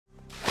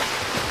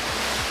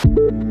The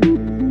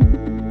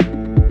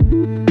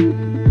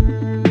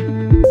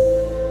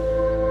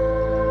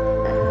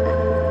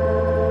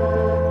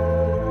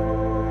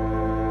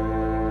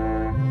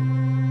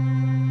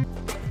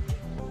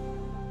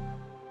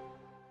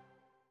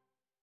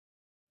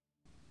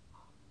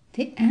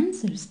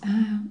answers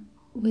are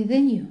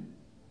within you.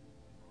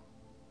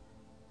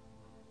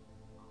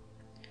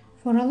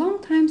 For a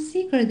long-time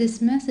seeker,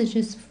 this message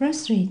is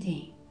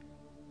frustrating.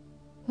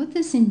 What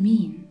does it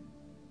mean?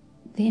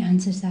 The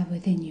answers are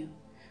within you.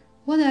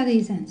 What are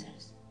these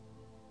answers?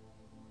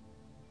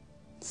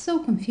 It's so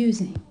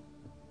confusing.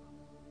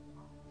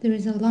 There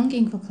is a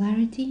longing for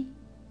clarity.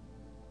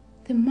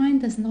 The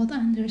mind does not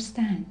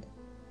understand.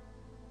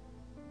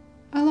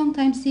 A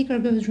long-time seeker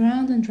goes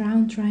round and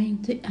round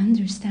trying to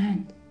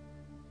understand,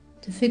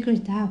 to figure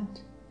it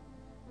out.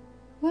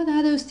 What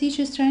are those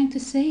teachers trying to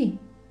say?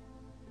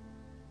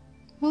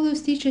 All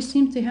those teachers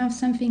seem to have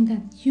something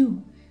that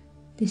you,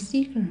 the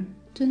seeker,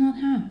 do not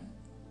have.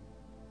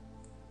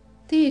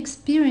 Their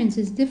experience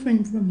is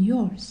different from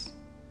yours.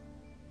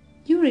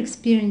 Your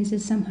experience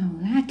is somehow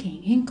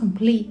lacking,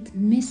 incomplete,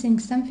 missing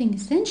something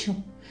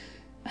essential.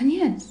 And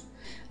yes,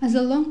 as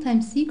a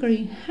long-time seeker,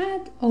 you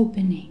had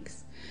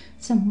openings,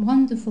 some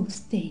wonderful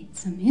states,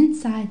 some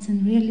insights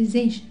and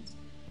realizations.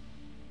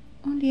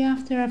 Only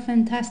after a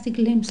fantastic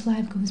glimpse,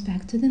 life goes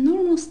back to the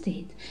normal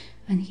state,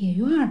 and here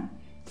you are,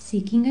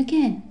 seeking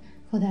again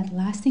for that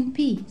lasting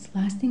peace,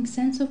 lasting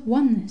sense of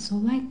oneness or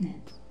lightness.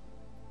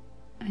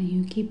 And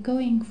you keep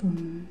going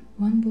from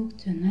one book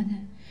to another,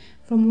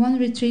 from one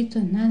retreat to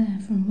another,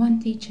 from one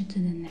teacher to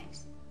the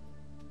next,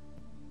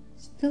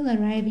 still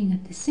arriving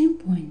at the same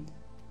point.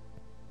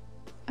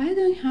 I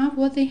don't have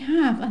what they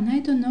have, and I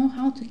don't know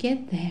how to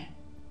get there.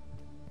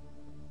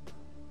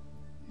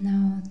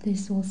 Now,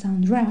 this will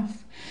sound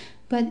rough,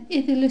 but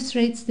it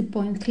illustrates the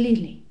point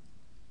clearly.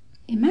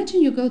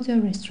 Imagine you go to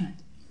a restaurant.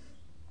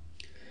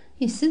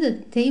 You sit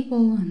at the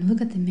table and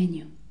look at the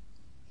menu.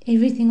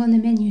 Everything on the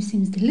menu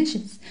seems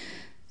delicious,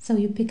 so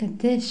you pick a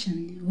dish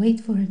and wait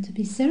for it to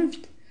be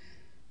served.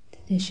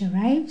 The dish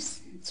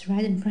arrives, it's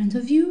right in front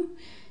of you,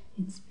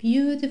 it's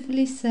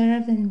beautifully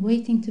served and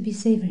waiting to be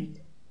savored.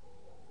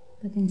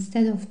 But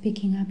instead of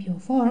picking up your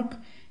fork,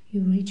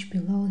 you reach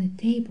below the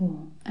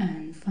table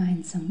and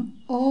find some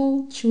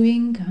old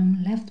chewing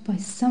gum left by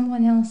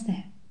someone else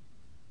there.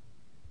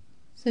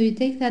 So you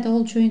take that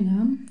old chewing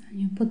gum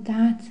and you put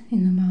that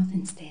in the mouth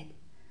instead.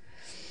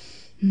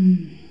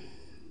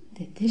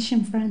 The dish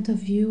in front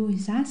of you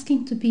is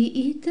asking to be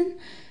eaten,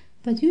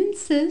 but you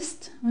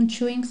insist on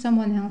chewing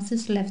someone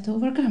else's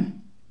leftover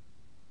gum.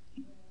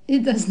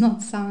 It does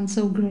not sound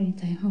so great,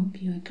 I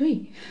hope you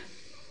agree.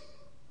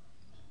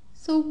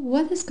 So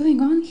what is going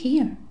on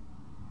here?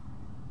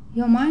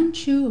 Your mind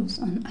chews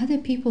on other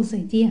people's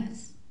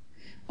ideas,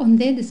 on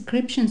their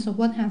descriptions of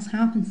what has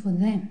happened for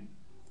them.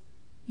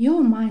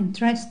 Your mind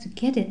tries to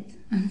get it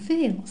and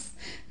fails.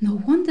 No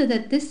wonder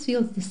that this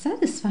feels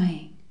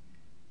dissatisfying.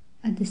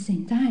 At the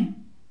same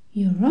time,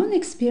 your own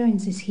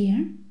experience is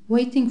here,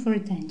 waiting for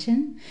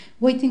attention,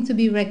 waiting to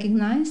be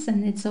recognized,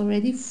 and it's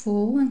already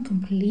full and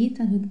complete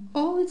and with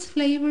all its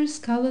flavors,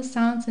 colors,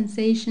 sounds,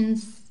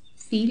 sensations,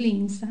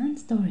 feelings, and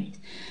stories.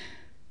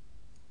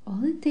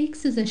 All it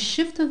takes is a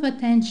shift of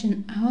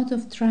attention out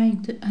of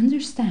trying to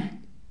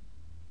understand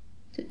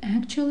to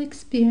actual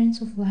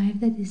experience of life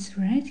that is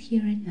right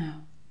here, right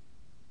now.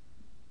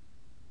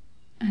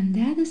 And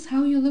that is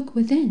how you look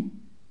within.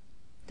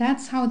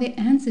 That's how the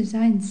answers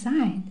are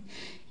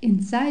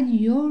inside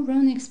your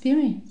own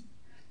experience.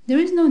 There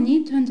is no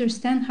need to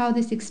understand how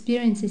this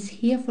experience is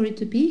here for it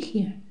to be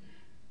here.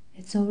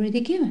 It's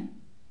already given.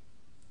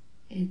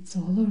 It's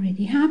all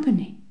already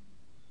happening.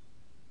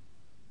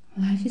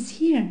 Life is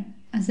here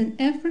as an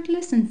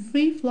effortless and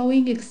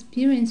free-flowing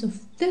experience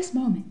of this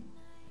moment.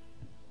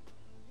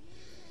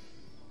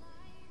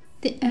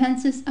 The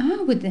answers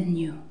are within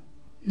you.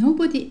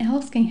 Nobody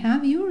else can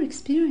have your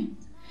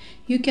experience.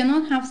 You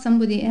cannot have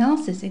somebody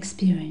else's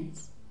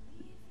experience.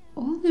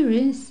 All there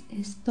is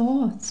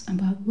thoughts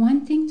about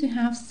wanting to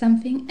have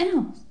something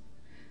else.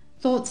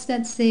 Thoughts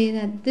that say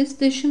that this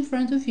dish in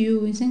front of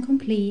you is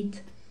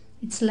incomplete,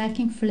 it's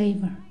lacking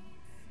flavor.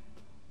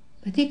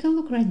 But take a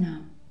look right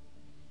now.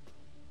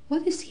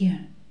 What is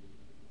here?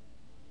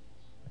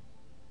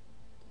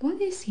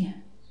 What is here?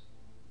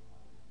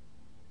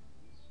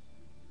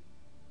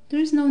 There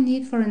is no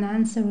need for an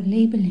answer or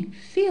labeling.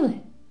 Feel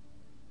it.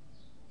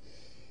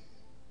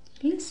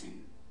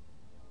 Listen.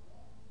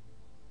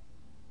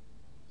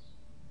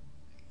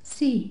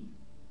 See.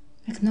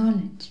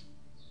 Acknowledge.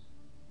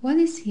 What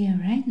is here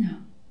right now?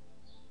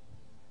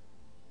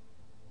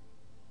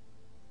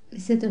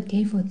 Is it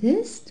okay for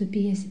this to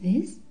be as it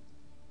is?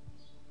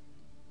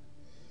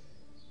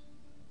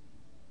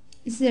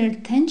 Is there a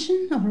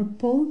tension or a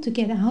pull to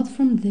get out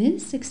from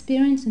this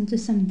experience into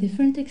some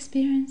different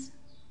experience?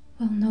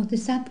 Well,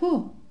 notice that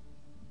pull.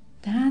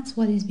 That's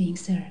what is being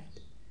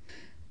served.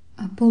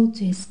 A pull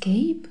to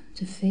escape,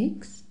 to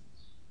fix,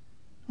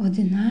 or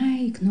deny,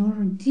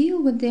 ignore, or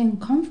deal with the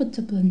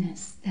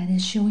uncomfortableness that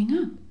is showing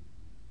up.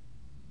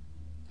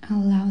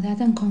 Allow that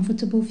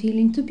uncomfortable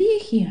feeling to be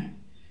here,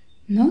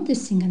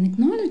 noticing and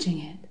acknowledging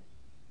it.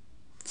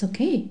 It's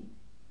okay.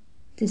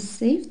 It is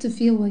safe to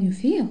feel what you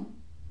feel.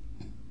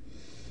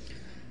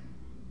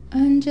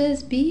 And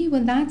just be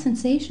with that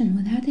sensation,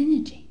 with that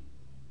energy.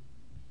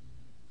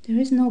 There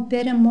is no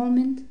better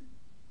moment.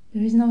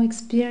 There is no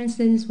experience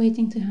that is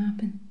waiting to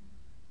happen.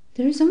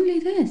 There is only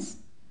this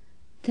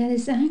that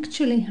is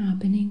actually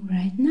happening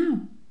right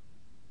now.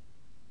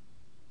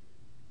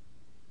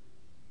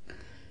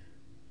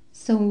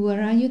 So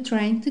where are you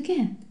trying to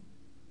get?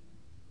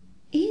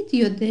 Eat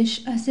your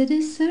dish as it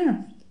is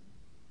served.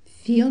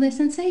 Feel the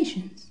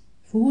sensations,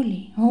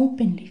 fully,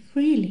 openly,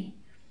 freely,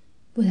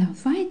 without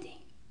fighting.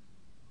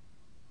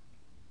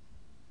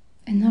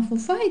 Enough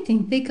of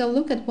fighting. Take a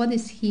look at what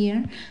is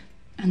here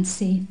and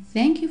say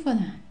thank you for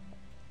that.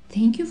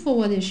 Thank you for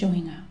what is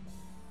showing up.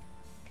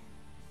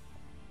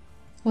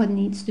 What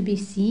needs to be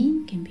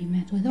seen can be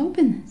met with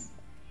openness.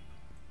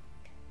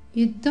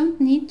 You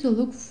don't need to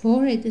look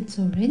for it, it's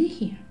already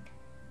here.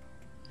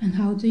 And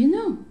how do you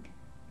know?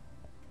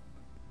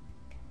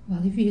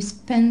 Well, if you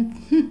spend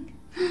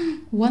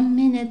 1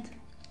 minute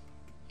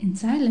in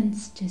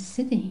silence just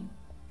sitting,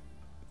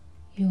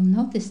 you'll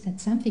notice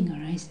that something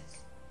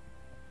arises.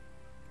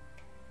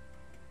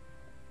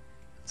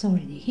 It's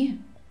already here.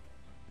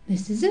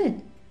 This is it.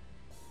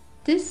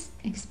 This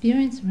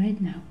experience right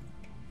now.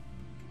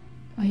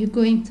 Are you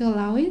going to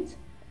allow it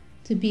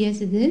to be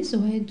as it is,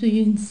 or do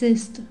you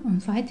insist on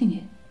fighting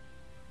it?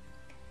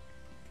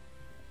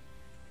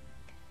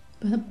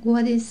 But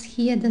what is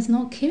here does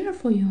not care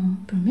for your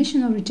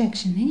permission or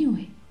rejection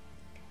anyway.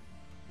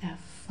 That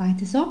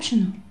fight is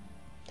optional.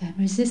 That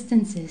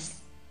resistance is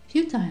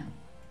futile.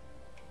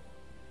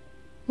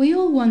 We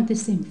all want the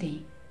same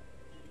thing.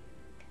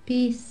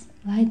 Peace,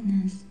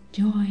 lightness,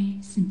 joy,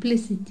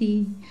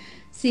 simplicity,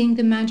 seeing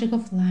the magic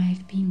of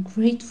life, being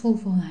grateful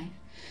for life.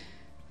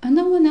 And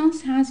no one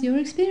else has your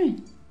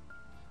experience.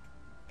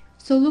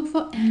 So look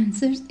for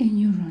answers in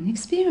your own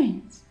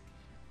experience.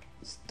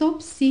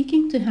 Stop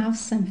seeking to have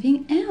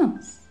something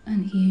else,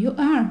 and here you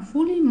are,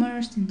 fully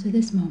immersed into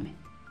this moment.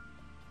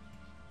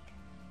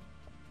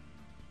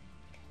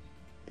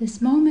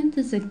 This moment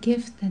is a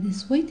gift that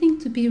is waiting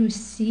to be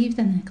received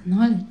and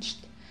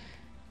acknowledged.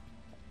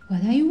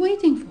 What are you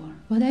waiting for?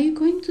 What are you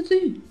going to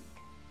do?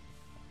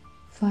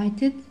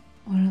 Fight it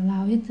or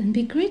allow it and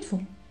be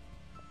grateful.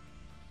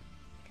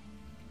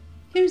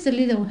 Here's a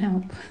little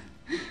help.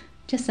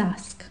 Just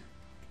ask.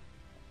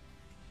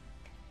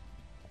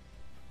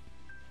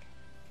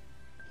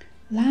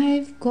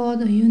 Life,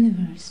 God, or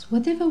universe,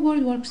 whatever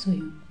word works for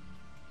you.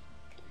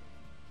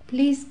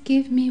 Please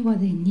give me what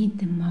I need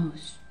the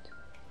most.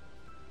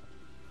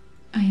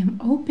 I am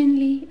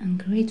openly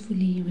and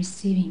gratefully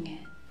receiving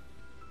it.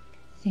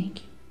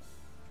 Thank you.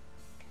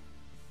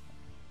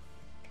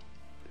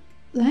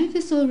 Life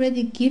is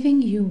already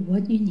giving you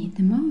what you need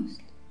the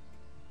most.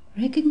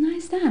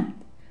 Recognize that,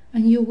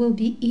 and you will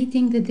be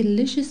eating the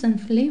delicious and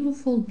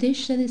flavorful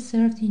dish that is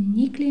served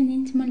uniquely and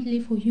intimately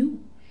for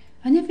you.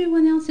 And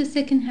everyone else's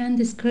second-hand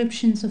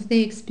descriptions of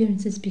their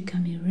experiences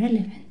become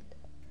irrelevant.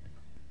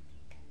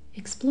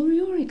 Explore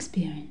your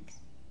experience.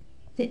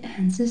 The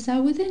answers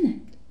are within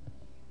it.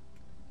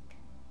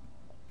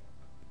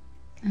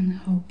 And I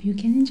hope you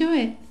can enjoy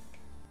it.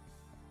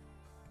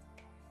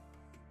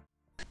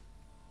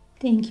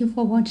 Thank you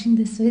for watching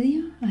this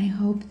video. I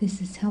hope this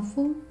is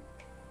helpful.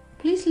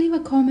 Please leave a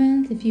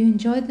comment if you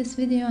enjoyed this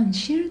video and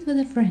share it with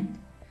a friend.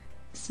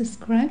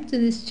 Subscribe to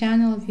this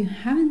channel if you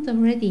haven't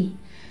already,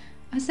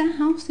 as that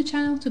helps the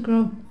channel to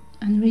grow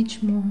and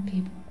reach more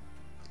people.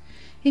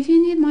 If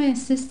you need my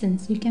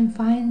assistance, you can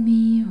find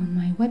me on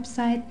my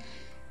website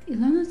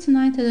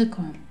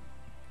ilona.ciunaite.com.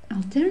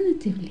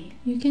 Alternatively,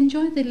 you can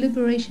join the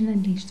Liberation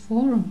Unleashed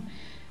forum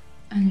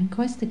and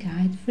request a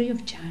guide free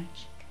of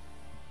charge.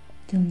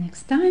 Till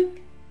next time,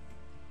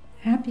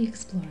 happy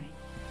exploring.